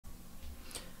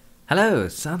Hello,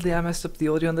 sadly I messed up the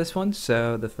audio on this one,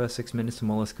 so the first 6 minutes are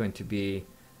more or less going to be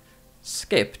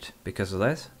skipped because of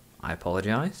this. I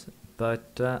apologize,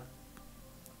 but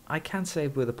I can say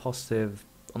with a positive,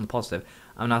 on the positive,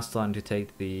 I'm now starting to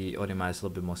take the audio matters a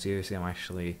little bit more seriously. I'm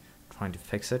actually trying to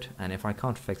fix it, and if I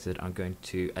can't fix it, I'm going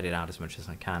to edit out as much as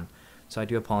I can. So I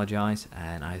do apologize,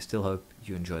 and I still hope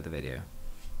you enjoy the video.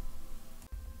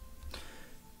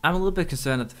 I'm a little bit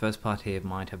concerned that the first part here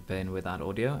might have been without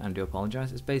audio, and do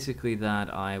apologize. It's basically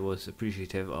that I was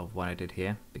appreciative of what I did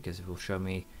here, because it will show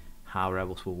me how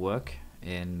rebels will work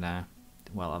in,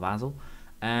 well, a vassal,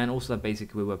 and also that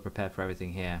basically we were prepared for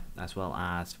everything here, as well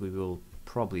as we will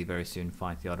probably very soon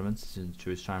fight the Ottomans as soon as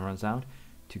truce time runs out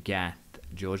to get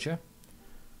Georgia.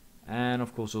 And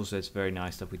of course also it's very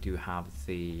nice that we do have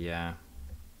the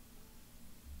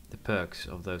perks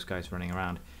of those guys running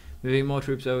around. Moving more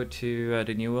troops over to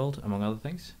the New World, among other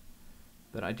things.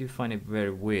 But I do find it very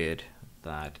weird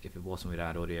that if it wasn't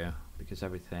without audio, because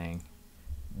everything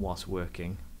was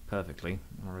working perfectly.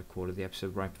 I recorded the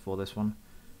episode right before this one.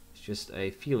 It's just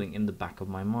a feeling in the back of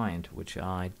my mind, which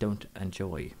I don't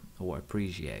enjoy or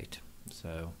appreciate.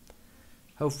 So,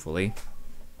 hopefully,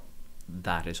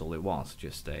 that is all it was,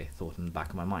 just a thought in the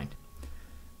back of my mind.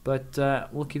 But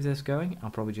we'll keep this going. I'm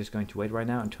probably just going to wait right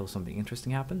now until something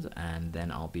interesting happens, and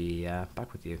then I'll be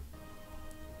back with you.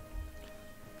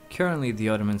 Currently, the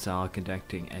Ottomans are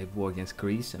conducting a war against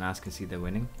Greece, and as you can see, they're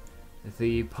winning.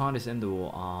 The parties in the war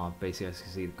are basically, as you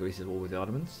can see, Greece is at war with the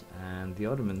Ottomans, and the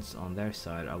Ottomans on their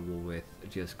side are at war with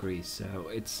just Greece. So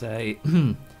it's a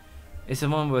it's a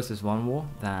 1 versus 1 war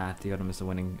that the Ottomans are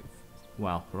winning,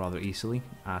 well, rather easily,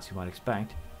 as you might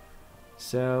expect.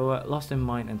 So lost in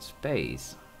mind and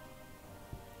space.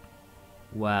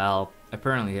 Well,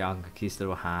 apparently our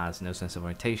conquistador has no sense of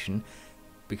orientation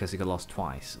because he got lost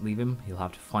twice. Leave him, he'll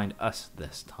have to find us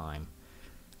this time.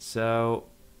 So,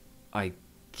 I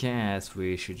guess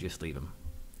we should just leave him.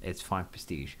 It's 5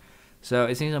 prestige. So,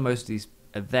 it seems that most of these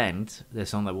events, there's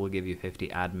some that will give you 50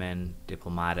 admin,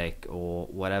 diplomatic, or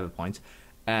whatever points,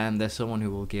 and there's someone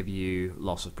who will give you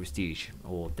loss of prestige,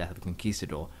 or death of the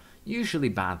conquistador. Usually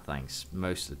bad things,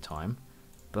 most of the time,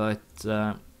 but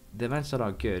the events that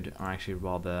are good are actually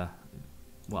rather,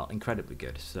 well, incredibly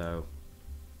good, so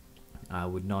I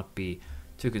would not be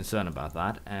too concerned about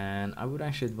that, and I would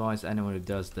actually advise anyone who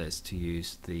does this to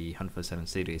use the Hunt for 7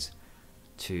 Cities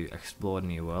to explore the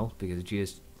New World, because it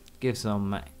just gives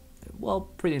some, well,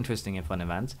 pretty interesting and fun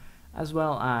events, as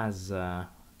well as, I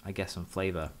guess, some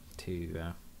flavor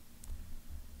to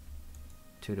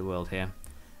the world here.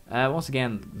 Once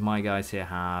again, my guys here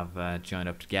have joined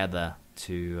up together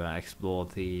to explore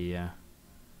the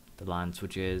lands,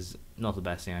 which is not the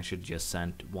best thing. I should just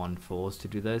send one force to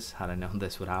do this, had I known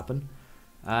this would happen.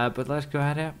 But let's go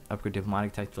ahead here, upgrade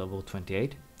diplomatic type to level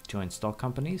 28, join stock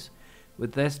companies.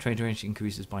 With this, trade range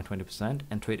increases by 20%,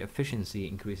 and trade efficiency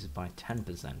increases by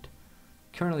 10%.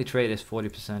 Currently, trade is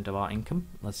 40% of our income.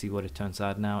 Let's see what it turns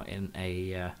out now in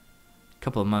a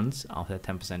couple of months after a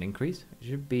 10% increase. It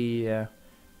should be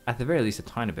at the very least a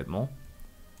tiny bit more.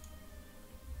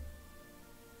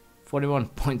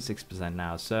 41.6%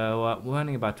 now, so we're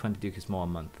earning about 20 ducats more a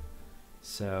month.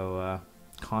 So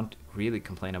can't really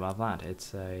complain about that.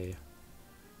 It's a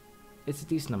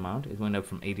decent amount. It went up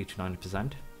from 80 to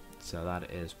 90%, so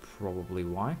that is probably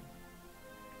why.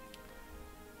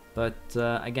 But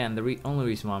again, the only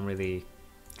reason why I'm really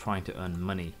trying to earn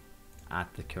money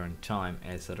at the current time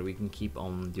is so that we can keep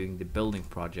on doing the building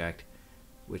project,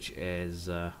 which is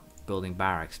building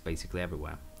barracks basically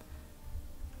everywhere.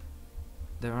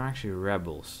 There are actually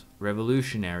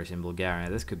revolutionaries in Bulgaria.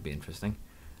 This could be interesting.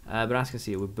 But as you can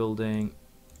see, we're building.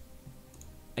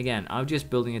 Again, I'm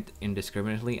just building it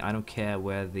indiscriminately. I don't care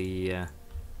where the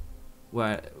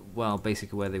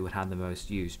basically where they would have the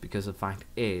most use, because the fact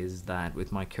is that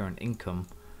with my current income,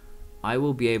 I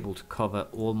will be able to cover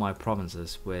all my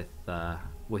provinces with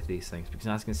these things. Because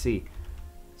as you can see,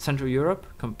 Central Europe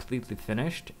completely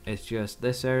finished. It's just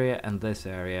this area and this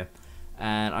area,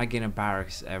 and I get a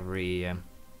barracks every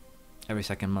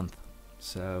second month.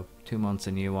 So 2 months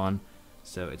a new one.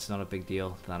 So it's not a big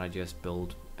deal that I just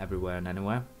build everywhere and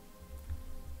anywhere.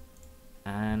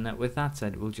 And with that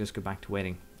said, we'll just go back to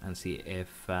waiting and see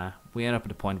if we end up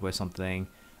at a point where something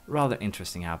rather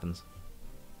interesting happens.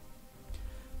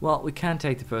 Well, we can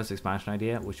take the first expansion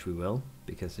idea, which we will,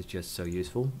 because it's just so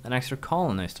useful. An extra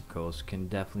colonist, of course, can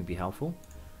definitely be helpful.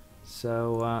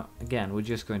 So, again, we're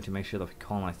just going to make sure that we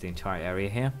colonize the entire area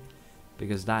here,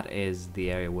 because that is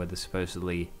the area where the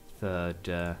supposedly our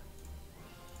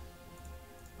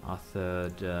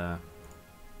third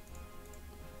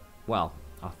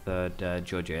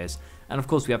Georgia is. And of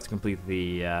course we have to complete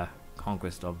the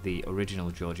conquest of the original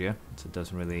Georgia, so it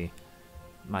doesn't really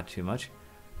matter too much.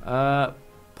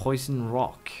 Poison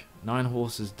rock. 9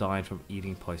 horses died from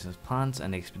eating poisonous plants,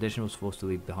 and the expedition was forced to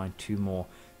leave behind 2 more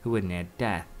who were near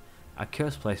death. A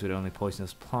cursed place with only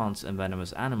poisonous plants and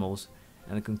venomous animals,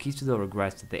 and the conquistador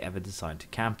regrets that they ever decided to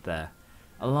camp there.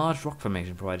 A large rock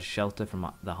formation provided shelter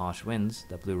from the harsh winds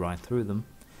that blew right through them,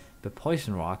 but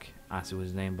Poison Rock, as it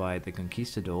was named by the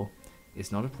conquistador,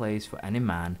 is not a place for any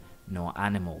man nor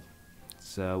animal.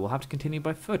 So we'll have to continue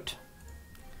by foot,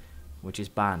 which is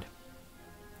bad.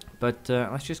 But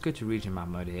let's just go to region map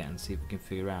mode here and see if we can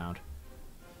figure out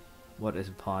what is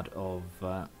a part of,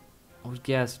 I would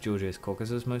guess Georgia is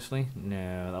Caucasus mostly.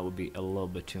 No, that would be a little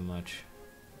bit too much,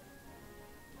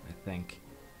 I think.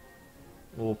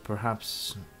 Or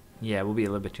perhaps, yeah, it will be a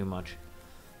little bit too much.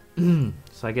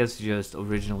 So I guess just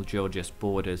original Georgia's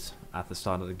borders at the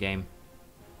start of the game,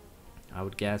 I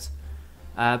would guess.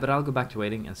 But I'll go back to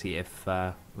waiting and see if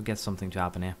we get something to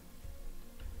happen here.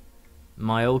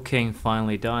 My old king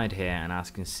finally died here, and as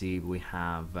you can see, we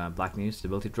have black news,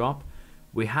 stability drop.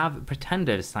 We have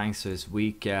pretenders thanks to this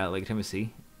weak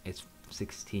legitimacy. It's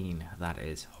 16, that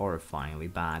is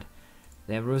horrifyingly bad.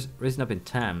 They have risen up in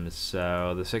terms,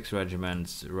 so the 6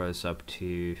 regiments rose up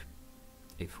to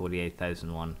a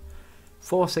 48,001.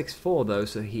 464 though,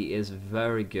 so he is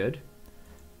very good.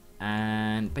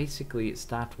 And basically,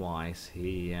 stat-wise,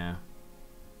 he's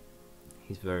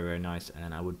very, very nice,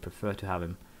 and I would prefer to have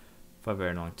him for a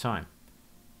very long time.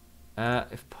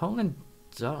 If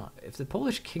the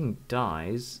Polish king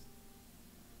dies,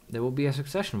 there will be a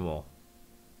succession war.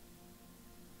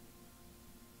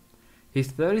 He's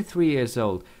 33 years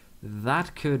old.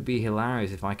 That could be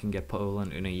hilarious if I can get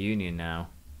Poland in a union now.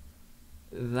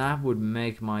 That would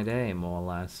make my day, more or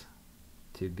less,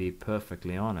 to be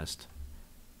perfectly honest.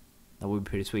 That would be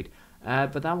pretty sweet.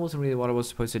 But that wasn't really what I was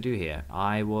supposed to do here.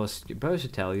 I was supposed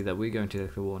to tell you that we're going to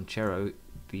take the war on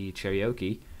the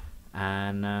Cherokee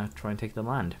and try and take the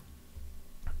land.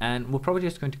 And we're probably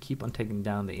just going to keep on taking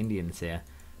down the Indians here,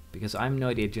 because I have no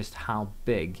idea just how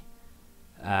big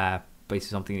basically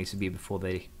something needs to be before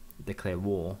they declare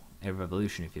war, a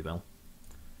revolution if you will.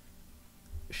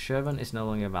 Shervan is no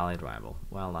longer a valid rival.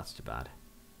 Well, that's too bad.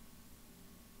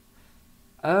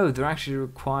 Oh, they're actually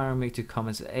requiring me to come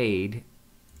as aid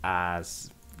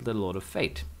as the Lord of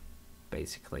Fate,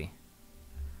 basically.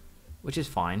 Which is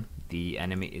fine. The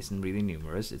enemy isn't really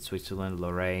numerous. It's Switzerland,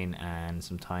 Lorraine, and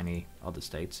some tiny other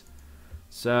states.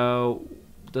 So,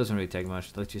 it doesn't really take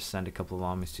much. Let's just send a couple of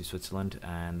armies to Switzerland,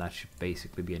 and that should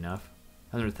basically be enough.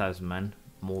 100,000 men,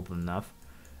 more than enough.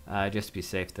 Just to be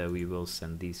safe, though, we will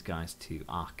send these guys to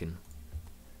Aachen,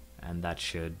 and that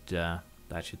should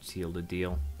seal the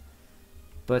deal.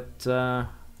 But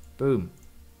boom,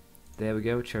 there we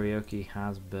go. Cherokee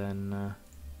has been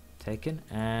taken,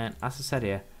 and as I said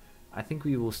here, I think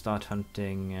we will start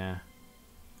hunting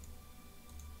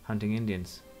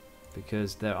Indians,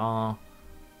 because there are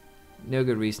no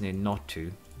good reason not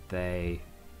to. They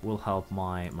will help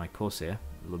my cause here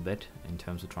a little bit in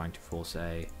terms of trying to force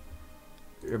a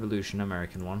revolution,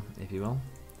 American one, if you will.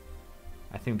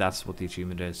 I think that's what the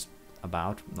achievement is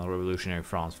about, not revolutionary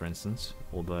France, for instance.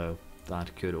 Although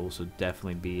that could also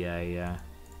definitely be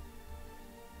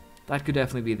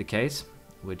the case,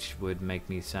 which would make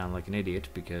me sound like an idiot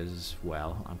because,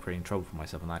 well, I'm creating trouble for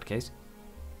myself in that case.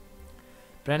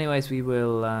 But anyways, we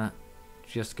will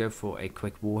just go for a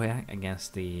quick war here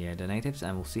against the natives,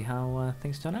 and we'll see how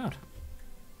things turn out.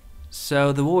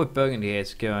 So the war with Burgundy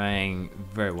is going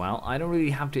very well. I don't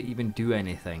really have to even do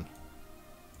anything.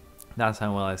 That's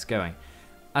how well it's going.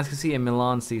 As you can see,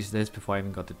 Milan sees this before I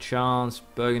even got the chance.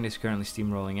 Burgundy is currently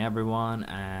steamrolling everyone,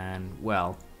 and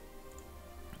well,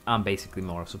 I'm basically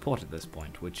more of support at this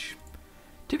point. Which,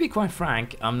 to be quite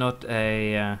frank, I'm not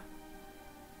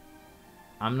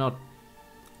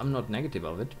negative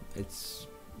of it. It's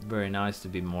very nice to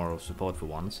be more of support for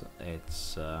once.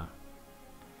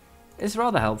 It's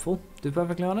rather helpful, to be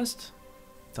perfectly honest.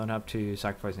 Don't have to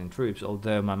sacrifice any troops,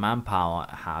 although my manpower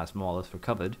has more or less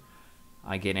recovered.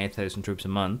 I gain 8,000 troops a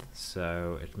month,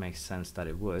 so it makes sense that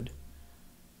it would.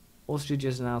 Also,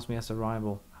 just announced me as a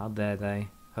rival. How dare they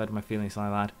hurt my feelings like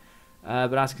that?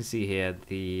 But as you can see here,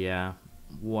 the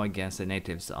war against the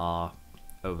natives are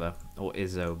over, or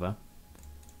is over.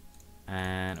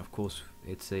 And of course,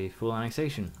 it's a full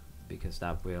annexation, because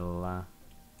that will,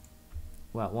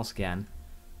 well, once again,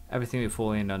 everything will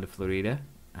fall in under Florida.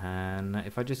 And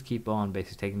if I just keep on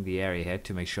basically taking the area here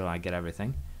to make sure I get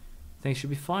everything, things should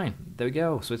be fine. There we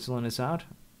go. Switzerland is out.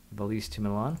 Valise to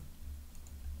Milan.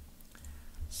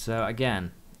 So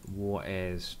again, war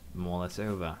is more or less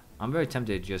over. I'm very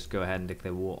tempted to just go ahead and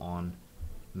declare war on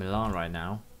Milan right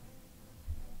now.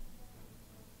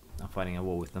 fighting a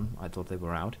war with them. I thought they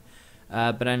were out.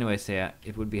 But anyways, yeah,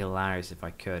 it would be hilarious if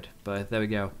I could. But there we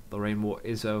go. The Rain War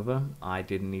is over. I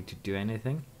didn't need to do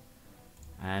anything.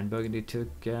 And Burgundy took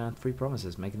 3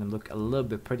 provinces, making them look a little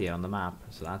bit prettier on the map.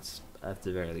 So that's at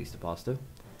the very least a positive.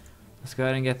 Let's go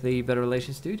ahead and get the better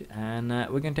relations, dude. And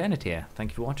we're going to end it here.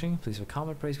 Thank you for watching. Please leave a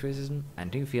comment, praise, criticism,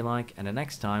 and do feel like. And the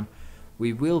next time,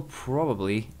 we will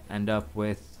probably end up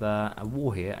with a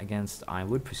war here against, I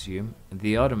would presume,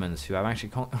 the Ottomans, who have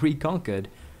actually reconquered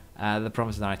the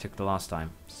provinces that I took the last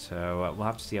time. So we'll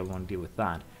have to see how we want to deal with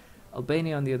that.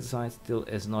 Albania on the other side still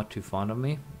is not too fond of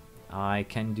me. I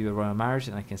can do a royal marriage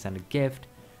and I can send a gift.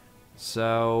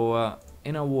 So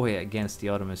in our war here against the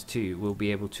Ottomans too, we'll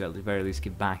be able to at the very least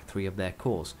give back 3 of their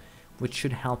cores, which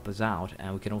should help us out.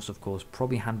 And we can also, of course,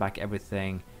 probably hand back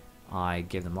everything I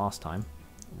gave them last time,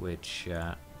 which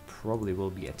probably will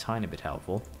be a tiny bit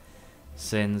helpful,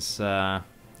 since,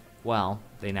 well,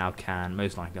 they now can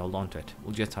most likely hold on to it.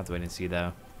 We'll just have to wait and see,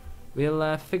 though.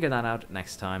 We'll figure that out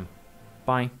next time.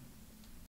 Bye.